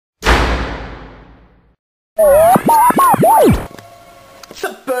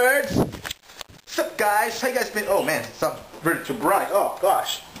guys? How you guys been? Oh man, it's not really too bright. Oh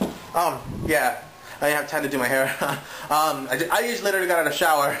gosh. Yeah, I didn't have time to do my hair. I just literally got out of the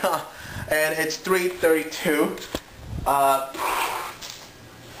shower, and it's 3:32.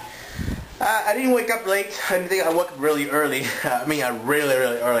 I didn't wake up late. I didn't think I woke up really early. I mean, really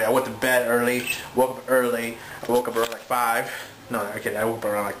early. I went to bed early, woke up early. I woke up around like 5. No, I'm kidding. I woke up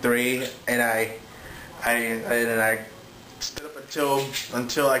around like 3, and I stood up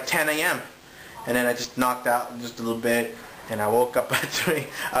until like 10 a.m. and then I just knocked out just a little bit, and I woke up at 3.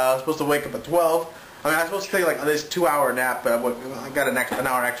 I was supposed to wake up at 12. I mean, I was supposed to take like this 2-hour nap, but I got an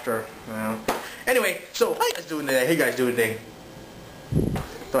hour extra. You know. Anyway, so how you guys doing today? How you guys doing today?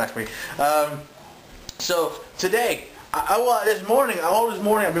 Don't ask me. So today, this morning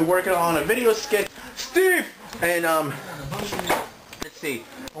I've been working on a video skit, Steve, and let's see.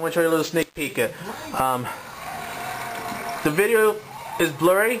 I want to show you a little sneak peek. The video is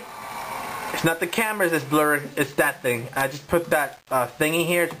blurry. It's not the cameras that's blurry. It's that thing. I just put that thingy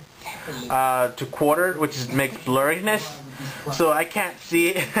here to quarter, which makes blurriness. So I can't see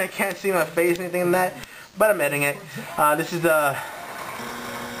it. I can't see my face or anything like that. But I'm editing it. This is a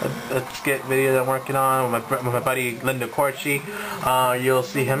skit video that I'm working on with my buddy Linda Corchi. You'll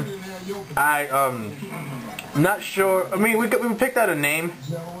see him. I'm not sure. I mean, we picked out a name,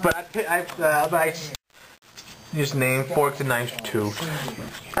 but I just name Forks and Knives 2.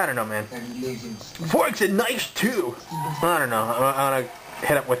 I don't know, man. Forks and Knives 2. I don't know. I wanna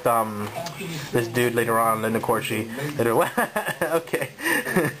hit up with this dude later on, Linda Corchi. Okay.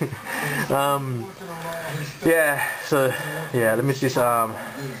 Yeah. So yeah. Let me just go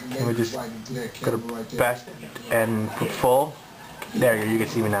to best and put full. There you go. You can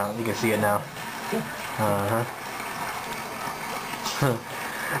see me now. You can see it now.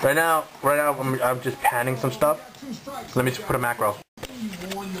 Right now, I'm just panning some stuff. Let me just put a macro.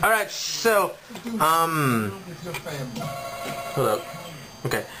 Alright, so, hold up.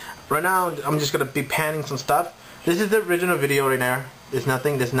 Okay, right now I'm just gonna be panning some stuff. This is the original video right now. There's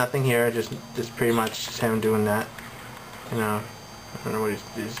nothing here. Just pretty much just him doing that. You know, I don't know what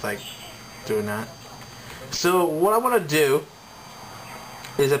he's like doing that. So what I want to do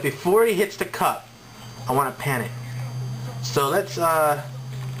is that before he hits the cup, I want to pan it. So let's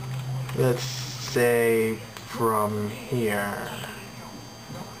say from here,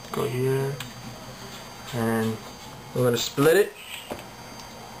 go here, and we're gonna split it.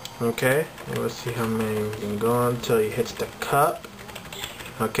 Okay, and let's see how many we can go until he hits the cup.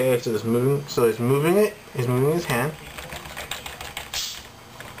 Okay, so it's moving. So he's moving it. He's moving his hand.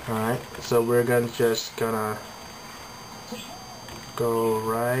 All right, so we're just gonna go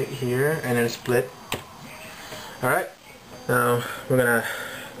right here and then split. All right. Now we're gonna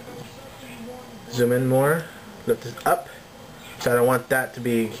zoom in more, lift this up. So I don't want that to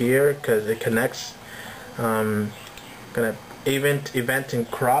be here because it connects. Gonna event pan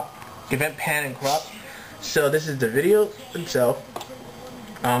and crop. So this is the video itself.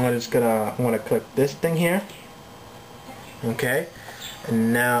 I'm gonna click this thing here. Okay,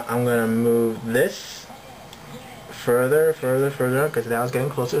 and now I'm gonna move this further because now it's getting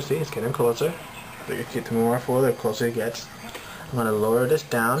closer. See, it's getting closer. The more further, the closer it gets. I'm gonna lower this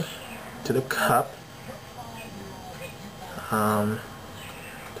down to the cup. To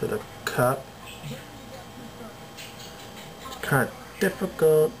the cup. It's kind of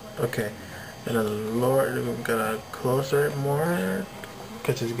difficult. Okay, gonna lower it. I'm gonna closer it more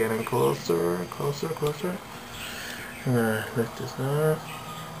because it's getting closer. I'm gonna lift this up.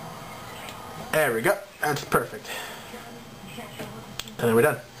 There we go. That's perfect. And then we're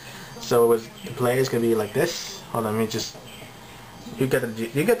done. So the play is gonna be like this. Hold on, let me just. You get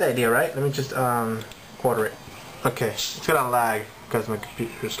the idea, right? Let me just quarter it. Okay, it's gonna lag because my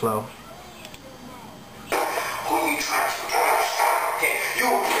computer is slow.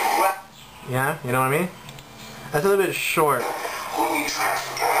 Yeah, you know what I mean? That's a little bit short.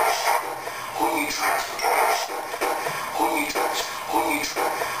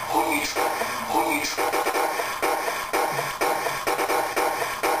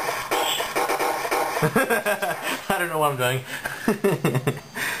 I don't know what I'm doing.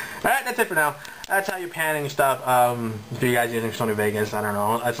 Alright, that's it for now. That's how you're panning stuff. If you guys using Sony Vegas, I don't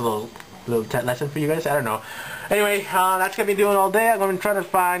know. That's a little lesson for you guys. I don't know. Anyway, that's gonna be doing all day. I'm gonna try to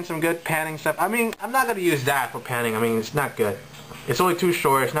find some good panning stuff. I mean, I'm not gonna use that for panning. I mean, it's not good. It's only too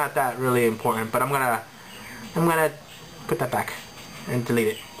short. It's not that really important. But I'm gonna put that back and delete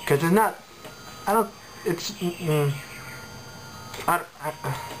it because it's not. I don't. It's. I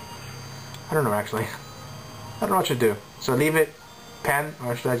don't know actually. I don't know what to do. So leave it, pan,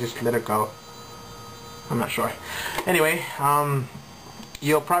 or should I just let it go? I'm not sure. Anyway,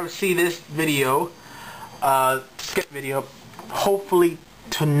 you'll probably see this video Skit video, hopefully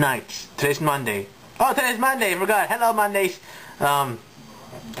tonight. Today's Monday. Oh, today's Monday, I forgot. Hello, Mondays. Yeah,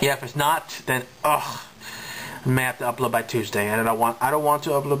 if it's not, then, I may have to upload by Tuesday. And I don't want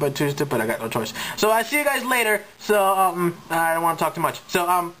to upload by Tuesday, but I got no choice. So I'll see you guys later. So, I don't want to talk too much.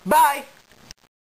 So, bye!